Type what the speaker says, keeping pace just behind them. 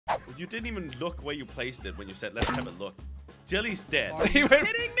You didn't even look where you placed it when you said, let's have a look. Jelly's dead. Are you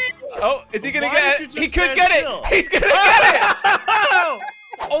kidding me? Oh, is he gonna Why get did it? you He just could stand get still? it! He's gonna get it!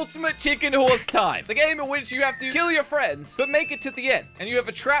 Ultimate Chicken Horse time. The game in which you have to kill your friends, but make it to the end. And you have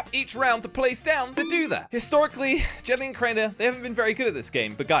a trap each round to place down to do that. Historically, Jelly and Crainer, they haven't been very good at this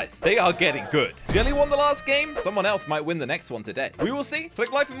game, but guys, they are getting good. Jelly won the last game. Someone else might win the next one today. We will see.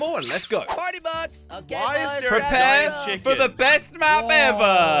 Click like for more and let's go. Party bucks. Okay, Why is boys, there a Prepare giant chicken? for the best map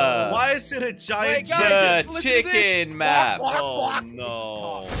ever. Why is it a giant Wait, guys, chicken? The listen to this. chicken map. Oh,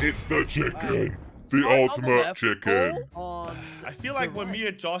 no. It's the chicken. The On the ultimate left, chicken. on I feel like when me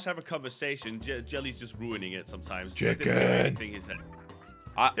and Josh have a conversation, Jelly's just ruining it sometimes. Chicken. Anything he said.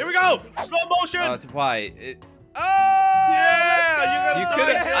 I- Here we go! Slow motion! Why? Yeah! You You could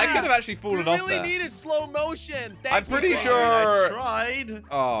gotta have. I could have actually fallen You off really there. needed slow motion. Thank I'm you, pretty Crainer. sure- I tried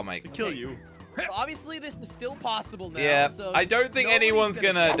Oh my to god. kill you. Well, obviously, this is still possible now. Yeah, so I don't think nobody's anyone's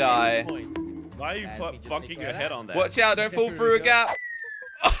gonna get die. any points. Why are you Let me just bunking take your care of head that. on that? Watch out! Don't fall Here through we a go. gap.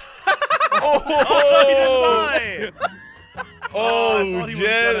 Oh, he didn't die! Oh, I thought he was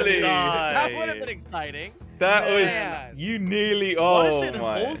gonna Jelly. die. That would have been exciting. That Man. was you nearly. Oh What is it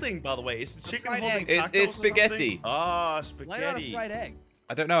my! holding, by the way? Is the chicken fried holding egg. tacos It's or spaghetti. something? Ah, Why not a spaghetti. fried egg?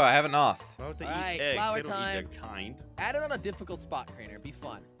 I don't know. I haven't asked. Why would they Alright, eat eggs? flour They don't time. eat their kind. Add it on a difficult spot, Crainer. Be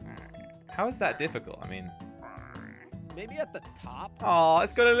fun. How is that difficult? I mean, Maybe at the top. oh,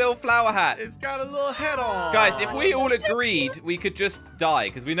 it's got a little flower hat. It's got a little head on. Guys, if we all agreed, we could just die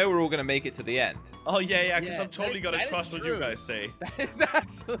because we know we're all gonna make it to the end. Oh, yeah, because Yeah, I'm totally that gonna is trust what true. you guys say. That is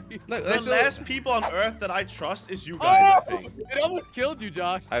actually. Look, The let's all- last people on Earth that I trust is you guys, I Oh! think. It almost killed you,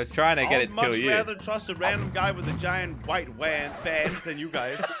 Josh. I was trying to get it to kill I'd you. much rather trust a random guy with a giant white band than you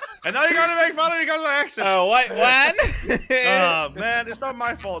guys. And now you're gonna make fun of me because of my accent. Oh, white one. Man, it's not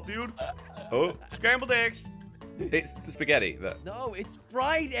my fault, dude. Oh, Scrambled eggs. it's the spaghetti. Look. No, it's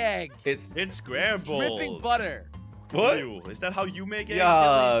fried egg. It's scrambled. Dripping butter. What? Ew. Is that how you make eggs,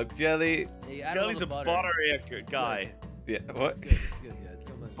 Jelly? Yuck, Jelly. Yeah, you add Jelly's a little butter egg guy. Yeah, It's what? good. It's good. Yeah, it's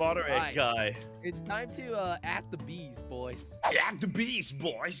so much. Butter egg Alright, guy. It's time to at the bees, boys. Yeah, the bees,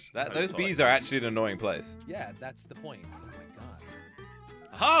 boys. Those bees are actually an annoying place. Yeah, that's the point. Oh my god.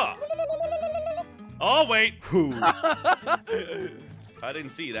 Ha! Oh, wait. Ooh. I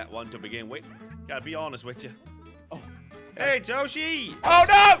didn't see that one to begin with. Gotta be honest with you. Oh. Hey, Joshi! Oh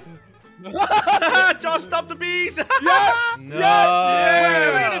no! Josh, stop the bees! Yes! No. Yes! Wait,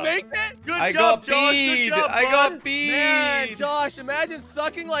 are we gonna make it? Good I job, got Josh. bead. Good job, I bud. got bead. Man, Josh, imagine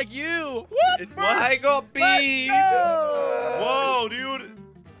sucking like you. It What? was. I got bead. Whoa, dude.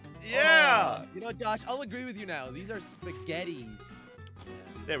 Yeah. You know, Josh, I'll agree with you now. These are spaghettis.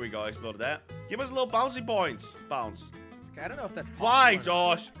 There we go. I exploded that. Give us a little bouncy points. Bounce. Okay, I don't know if that's possible. Why, or not.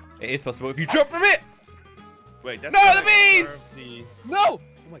 Josh? It is possible if you jump from it. Wait, that's No, gonna the bees! curve the- No!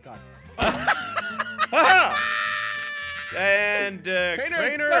 Oh my god. And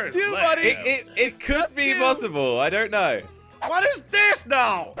Crainer, that's you, left. buddy. It could Just be you. possible. I don't know. What is this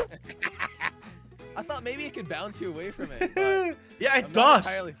now? I thought maybe it could bounce you away from it. But Yeah, it I'm not does.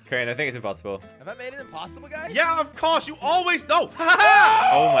 entirely- Crane, I think it's impossible. Have I made it impossible, guys? Yeah, of course. You always know.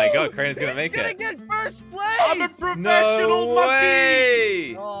 Oh my god, Crane's gonna Who's make gonna it. get first place? I'm a professional No monkey.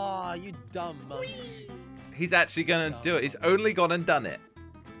 way! Oh, you dumb monkey. He's actually gonna do it. He's only gone and done it.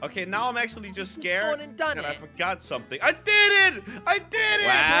 Okay, now I'm actually just scared. gone and done I it. forgot something. I did it! I did it!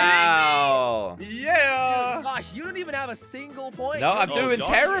 Wow. Yeah! Gosh, you don't even have a single point. No, I'm Oh, doing Josh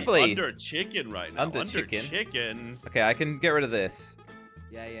is terribly. Under chicken right now. Under chicken? chicken. Okay, I can get rid of this.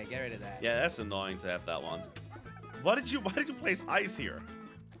 Yeah, get rid of that. Yeah, that's annoying to have that one. Why did you place ice here?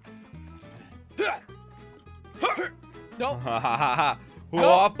 No.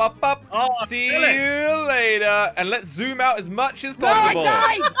 Whoop, up, up. Oh, See kill it. you later. And let's zoom out as much as No, I possible.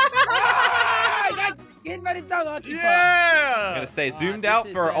 died! I got hit by the dog. I'm Yeah! gonna stay zoomed out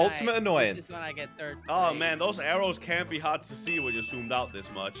for ultimate annoyance. This is when I get third Oh place. man, those arrows can't be hard to see when you're zoomed out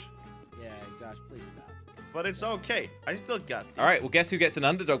this much. Yeah, Josh, please stop. But it's okay. I still got this. All right, well, guess who gets an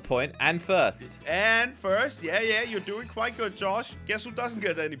underdog point and first? And first, yeah, you're doing quite good, Josh. Guess who doesn't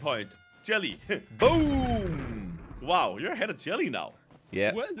get any point? Jelly. Boom. Wow, you're ahead of Jelly now.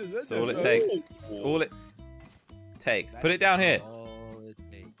 Yeah, that's all it takes. That's all it takes. Put it down here.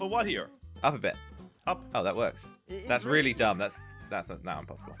 For what here? Up a bit. Up. Oh, that works. It is That's really risky. dumb. That's now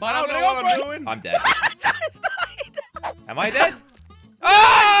impossible. But I I'm don't know gonna what go I'm for it. doing. I'm dead. Josh died. Am I dead?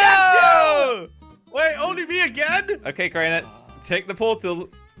 Oh! Wait, only me again? Okay, Crainer, take the portal.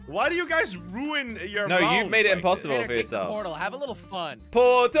 Why do you guys ruin your No, you've rounds made it like impossible. Crainer, for take the yourself. portal. Have a little fun.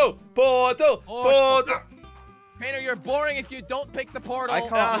 Portal, portal, Oh. portal. Crainer, you're boring if you don't pick the portal. I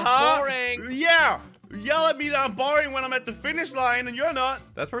can't. You're boring. this? Yeah. yell at me that I'm boring when I'm at the finish line, and you're not.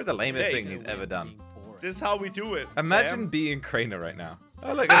 That's probably the lamest Hey, thing he's ever done. This is how we do it. Imagine being Craner right now.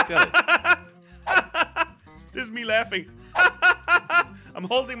 Oh, look, that's jealous. This is me laughing. I'm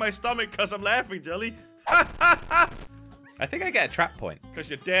holding my stomach because I'm laughing, Jelly. I think I get a trap point. Because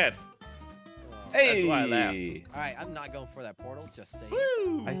you're dead. Hey! That's why I laugh. All right, I'm not going for that portal. Just saying.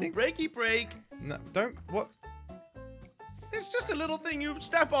 Woo! I think- breaky break. No, don't. What? It's just a little thing you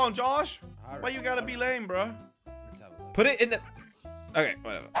step on, Josh. All right, Why you gotta be lame, bro? Let's have a look. Put it in the. Okay,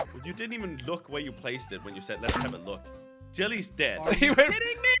 whatever. You didn't even look where you placed it when you said, let's have a look. Jelly's dead. Are He you went-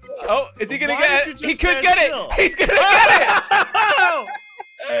 kidding me? Oh, is he gonna Why get did it? you He just could stand get still? it. He's gonna get it.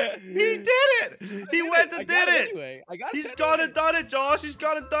 He did it! He went I and got did it! Anyway. I got it. He's gone and done it, Josh! He's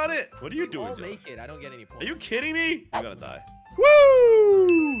gone and done it! What are you We all doing, Josh? make it. I don't get any points. Are you kidding me? You're gonna die.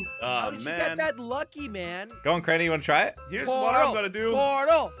 Woo! How Oh, did you man. get that lucky, man? Go on, Craner. You want to try it? Here's what I'm gonna do.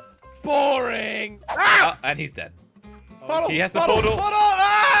 Portal. Boring. Oh, and he's dead. Portal! He has the portal! portal. Portal!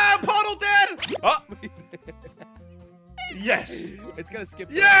 Ah! Portal dead! Oh, Yes! It's gonna skip.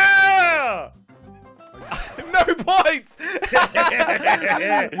 Yeah! no points.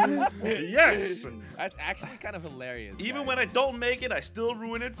 Yes! That's actually kind of hilarious. Even guys. when I don't make it, I still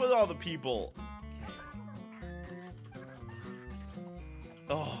ruin it for the other people.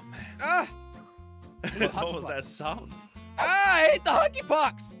 Oh, man. Ah! What was that sound? Ah! I hate the hockey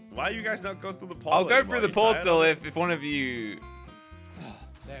pucks. Why you guys not go through the portal I'll go anymore? through the You tired portal of it? if one of you.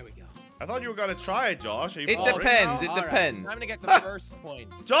 There we go. I thought you were gonna try it, Josh. Are you It boring depends. now? It All right, depends. I'm gonna get the first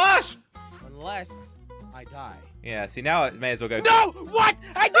points. Josh! Unless I die. Yeah. See, now it may as well go. No! What?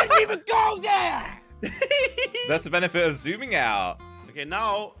 I didn't even go there! That's the benefit of zooming out. Okay,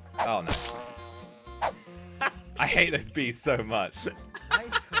 now. Oh no. I hate those bees so much.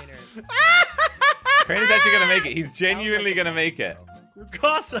 Nice, Crainer. Craner's actually gonna make it. He's genuinely gonna make it. Of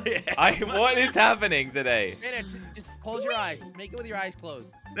course I am. What is happening today? Crainer, just close your eyes. Make it with your eyes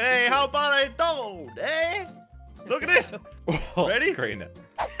closed. Hey, how about I don't, eh? Look at this. Oh, Ready? Craner.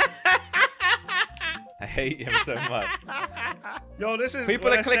 I hate him so much. Yo, this is. People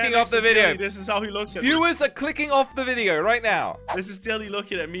when are I clicking stand off next to the video. Jelly, this is how he looks at me. Viewers are clicking off the video right now. This is Jelly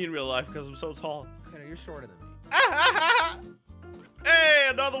looking at me in real life because I'm so tall. Crainer, you're shorter than me. Hey,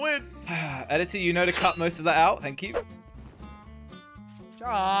 another win. Editor, you know to cut most of that out. Thank you.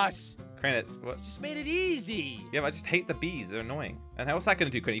 Josh, Craner, what? just made it easy. Yeah, but I just hate the bees. They're annoying. And what's that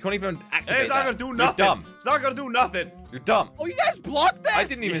gonna do, Craner? You can't even activate Hey, it's not that. gonna do You're nothing. dumb. It's not gonna do nothing. You're dumb. Oh, you guys blocked this? I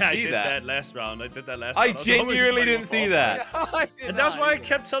didn't even Yeah, see I did that. that last round. I did that last I round. was hoping genuinely somebody didn't would see fall. that. I did And that's not why I either.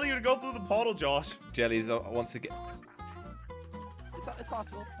 kept telling you to go through the portal, Josh. Jelly's wants to get. It's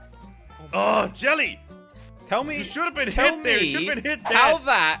possible. Oh, Jelly! Tell me. You should have been Tell hit there. You should me have been hit how dead.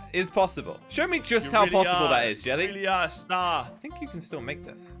 that is possible. Show me just You how really possible are. that is, Jelly. You really are a star. I think you can still make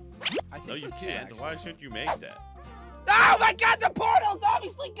this. I think No, so you too, can't. actually. Why should you make that? Oh my god, the portal's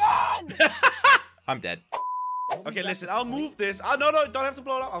obviously gone! I'm dead. Okay, listen. I'll move this. Oh, no, don't have to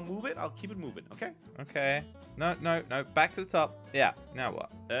blow it up. I'll move it. I'll keep it moving, okay? Okay. No. Back to the top. Yeah. Now what?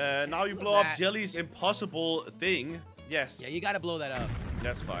 Now you Look blow at up that. Jelly's impossible thing. Yes. Yeah, you gotta blow that up.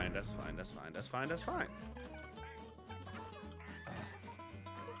 That's fine. That's fine. That's fine. That's fine. That's fine.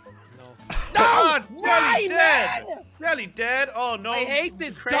 No. Ah, Why, Jelly dead. man? Jelly dead. Oh no. I hate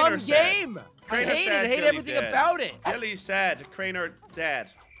this Craner dumb sad. game. I Craner hate it. sad, I hate Jelly everything dead. about it. Jelly's sad. Craner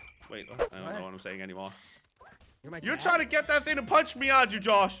dead. Wait, I don't What? know what I'm saying anymore. You're my You're dad? trying to get that thing to punch me, aren't you,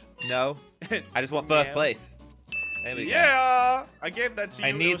 Josh? No. I just want first Yeah. place. There we go. Yeah, I gave that to you. I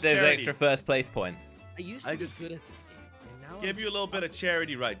It need was those charity. extra first place points. I used I to just be good at this game. And now Give you a little bit of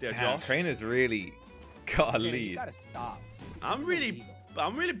charity right there, Damn, Josh. Trainer's really got a You lead. gotta stop. I'm This is really, illegal.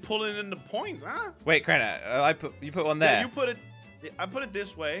 I'm really pulling in the points, huh? Wait, Crainer, you put one there. Yeah, you put it. I put it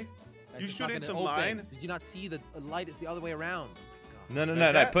this way. Guys, You it's shoot not into gonna open. mine. Did you not see the light is the other way around? Oh my God. No.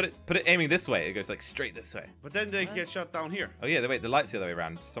 Like that? Put it aiming this way. It goes like straight this way. But then they What? get shut down here. Oh yeah, wait, the light's the other way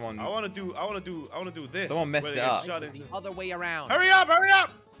around. Someone. I want to do this. Someone messed where it they get up. shut It's into- the other way around. Hurry up! Hurry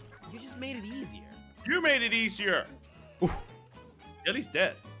up! You just made it easier. You made it easier. Oof. Jelly's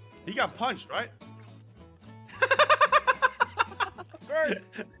dead. He got punched, right? First.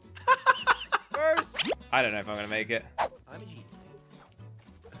 First. I don't know if I'm gonna make it. I'm a genius.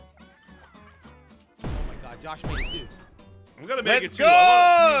 Oh my God, Josh made it too. I'm gonna make Let's it too. go!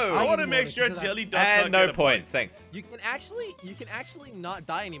 I want to I make need sure more Jelly does not And no get a points. Thanks. You can actually not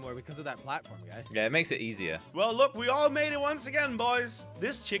die anymore because of that platform, guys. Yeah, it makes it easier. Well, look, we all made it once again, boys.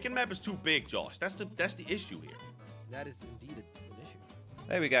 This chicken map is too big, Josh. That's the issue here. That is indeed an issue.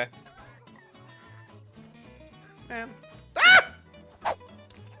 There we go. Man. Ah!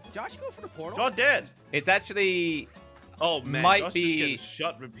 Josh go for the portal? You're dead. It's actually Oh man, might Josh be just getting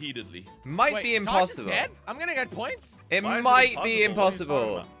shot repeatedly. might Wait, be Josh is impossible. dead? I'm gonna get points. It Why is might be impossible? What are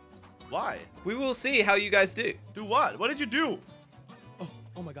you impossible. talking about? Why? We will see how you guys do. Do what? What did you do?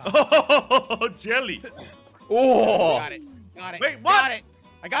 Oh my god. Oh, jelly. Oh, Got it. Got it. Wait, what? Got it.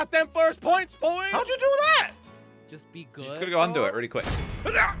 I got them first points, boys. How'd you do that? Just be good. just gotta go under it really quick.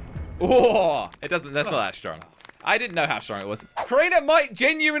 Ah! Oh, it doesn't. That's not that strong. I didn't know how strong it was. Crainer might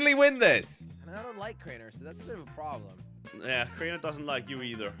genuinely win this. And I don't like Crainer, so that's a bit of a problem. Yeah, Crainer doesn't like you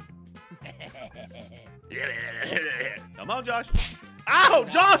either. Come on, Josh. Ow,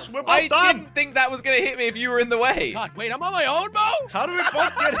 Josh, we're both I done. didn't think that was gonna hit me if you were in the way. God, wait, I'm on my own, Mo? How do we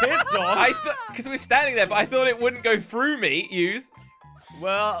both get hit, Josh? I thought because we were standing there, but I thought it wouldn't go through me.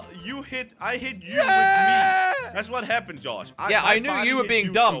 Well, I hit you with me. That's what happened, Josh. Yeah, my I knew body you were hit being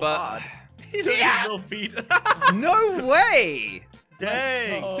you dumb, so but hard. Look at his little feet. no way.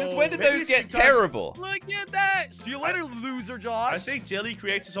 Dang. go. Since when did Maybe those it's get because- terrible? Look at that. See you later, loser, Josh. I think jelly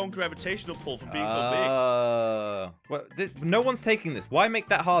creates its own gravitational pull from being so Well, no one's taking this. Why make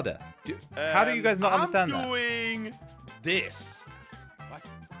that harder? big. How do you guys not understand that? I'm doing this. What?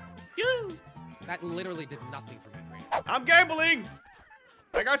 You. That literally did nothing for me, Crainer. I'm gambling.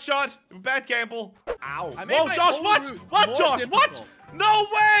 I got shot. Bad gamble. Ow. I made Whoa, my Josh, own what? route What, more Josh? What? difficult. No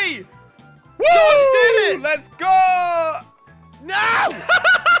way. Woo! Josh did it. Let's go! No!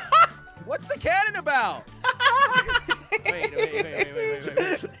 What's the cannon about? wait.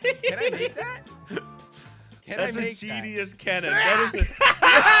 Can I make that? Can That's I a make genius cannon. That is a...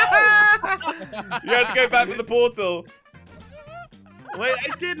 You have to go back to the portal. Wait,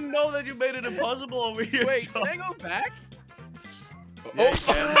 I didn't know that you made it impossible over here. that? Wait, Josh. can I go back? Yeah, you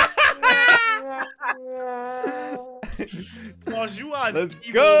can. Josh, you are Let's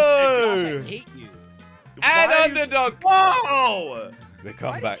evil. go! Gosh, I hate you. And Why are you- underdog. Whoa! They Why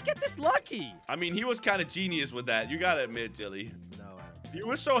come did back. you get this lucky? I mean, he was kind of genius with that. You gotta admit, Jelly. No. You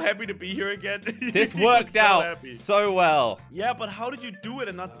were so happy to be here again. This He was worked so out happy. so well. Yeah, but how did you do it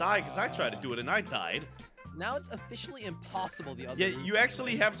and not die? Because I tried to do it and I died. Now it's officially impossible. The other. Yeah, route you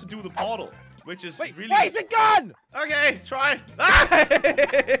actually have to do the portal, which is Wait, really. where's the gun? Okay, try. Ah!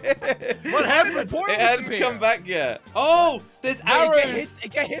 What happened? Portal It hadn't disappear. come back yet. Oh, there's Wait, arrows.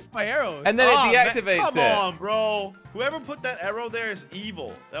 it get hit by arrows. And then Aw, it man, deactivates come it. on, bro. Whoever put that arrow there is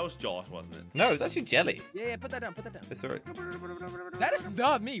evil. That was Josh, wasn't it? No, it's actually jelly. yeah, put that down. Put that down. I saw it. That is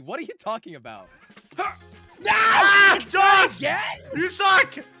not me. What are you talking about? No! Ah, Josh! Again? You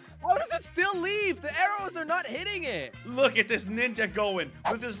suck! How does it still leave? The arrows are not hitting it. Look at this ninja going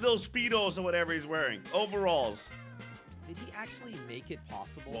with his little speedos or whatever he's wearing. Overalls. Did he actually make it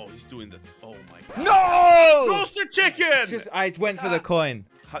possible? Whoa, he's doing the. Oh my god. No! Roasted chicken! I went for the coin.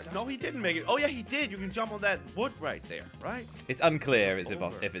 No, he didn't make it. Oh, yeah, he did. You can jump on that wood right there, right? It's unclear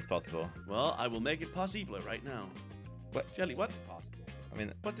Over. if it's possible. Well, I will make it possible right now. What? Jelly, what? Possible. I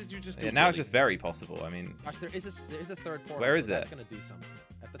mean, What did you just do? yeah, now it's Jelly? just very possible. I mean, Gosh, there is a third portal. Where is so That's it? gonna do something.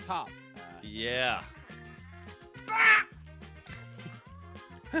 At the top. Yeah.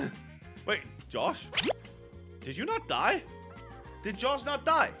 Wait, Josh? Did you not die? Did Josh not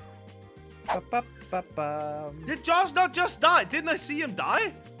die? Did Josh not just die? Didn't I see him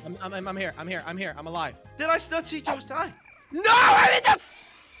die? I'm here. I'm here. I'm here. I'm alive. Did I not see Josh die? No, I'm in the.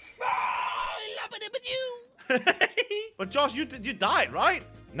 But Josh, you died, right?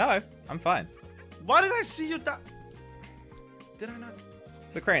 no, I'm fine. Why did I see you die? Did I not?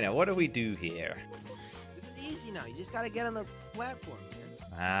 So, Crainer, what do we do here? This is easy now. You just gotta get on the platform, man.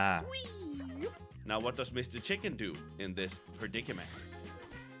 Ah, Now, what does Mr. Chicken do in this predicament?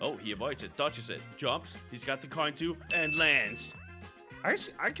 Oh, he avoids it, dodges it, jumps. He's got the coin too, and lands.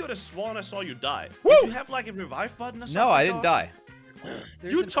 I could have sworn I saw you die. Woo! Did you have like a revive button or something? no, I didn't Josh? die.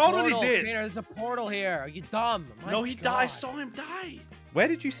 There's You a totally portal. did. Crainer, there's a portal here. Are you dumb? My No, he died. God. I saw him die. Where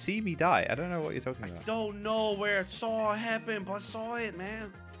did you see me die? I don't know what you're talking I about. don't know where it saw happen, but I saw it,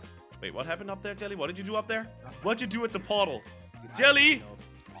 man. Wait, what happened up there, Jelly? What did you do up there? What'd you do at the portal? Dude, I Jelly! don't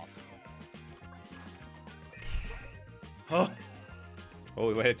know. Possible. Huh?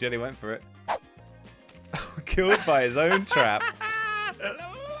 Oh, where Jelly went for it. Killed by his own trap.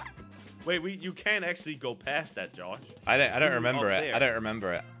 Wait, you can't actually go past that, Josh. I don't Ooh, remember up it. there. I don't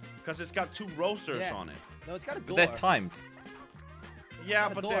remember it. Because it's got two roasters Yeah. on it. No, it's got a But door. they're timed. Yeah,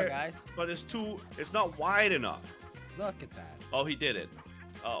 Got a but door, guys. it's two. It's not wide enough. Look at that. Oh, he did it.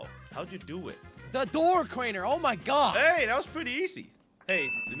 Oh, how'd you do it? The door, Crainer. Oh my God. Hey, that was pretty easy. Hey,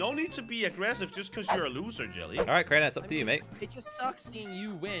 no need to be aggressive just because you're a loser, Jelly. All right, Crainer, it's up to you, mate. It just sucks seeing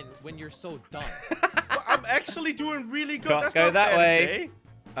you win when you're so dumb. Well, I'm actually doing really good. Can't That's go not that fair way. to say.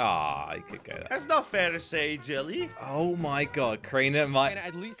 Ah, you could go that. That's not fair to say, Jelly. Oh my God, Crainer might. Crainer,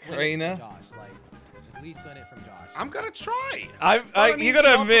 at least win it Crainer? for Josh. Like, Please win it from Josh. I'm gonna try. You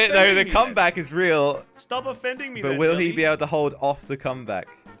gotta admit though, the comeback is real. Stop offending me. But will he be able to hold off the comeback?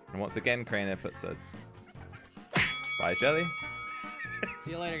 And once again, Crainer puts a bye, Jelly.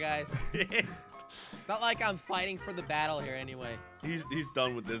 See you later, guys. It's not like I'm fighting for the battle here anyway. He's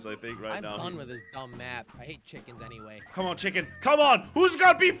done with this, I think, right now. I'm done with this dumb map. I hate chickens anyway. Come on, chicken. Come on. Who's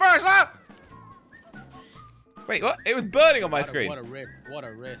gonna be first? Huh? Wait, what? It was burning on my screen. What a risk. What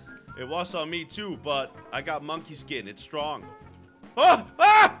a risk. It was on me too, but I got monkey skin. It's strong. Oh!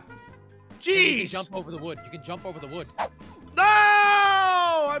 Ah! Jeez! You can jump over the wood. You can jump over the wood. No!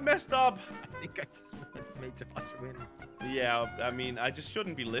 I messed up. I think I just made Josh win. Yeah, I mean, I just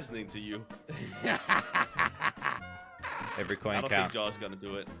shouldn't be listening to you. Every coin I don't counts. think Josh's gonna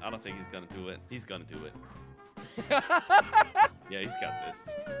do it. I don't think he's gonna do it. He's gonna do it. Yeah, he's got this.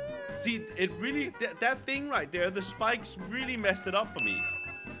 See, it really, that thing right there, the spikes really messed it up for me.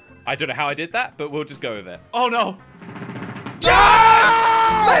 I don't know how I did that, but we'll just go with it. Oh, no.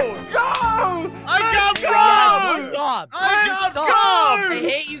 Yeah! Let's go! I got Good robbed! job. I You got suck. robbed! I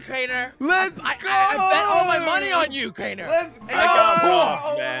hate you, Crainer. Let's I go! bet all my money on you, Crainer. Let's go! And I got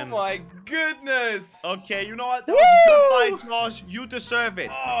robbed, man. Oh my goodness! Okay, you know what? That was a good fight, Josh. You deserve it.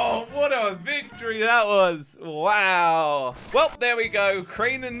 Oh, what a victory that was. Wow. Well, there we go.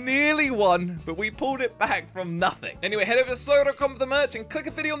 Crainer nearly won, but we pulled it back from nothing. Anyway, head over to slogo.com for the merch and click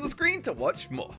a video on the screen to watch more.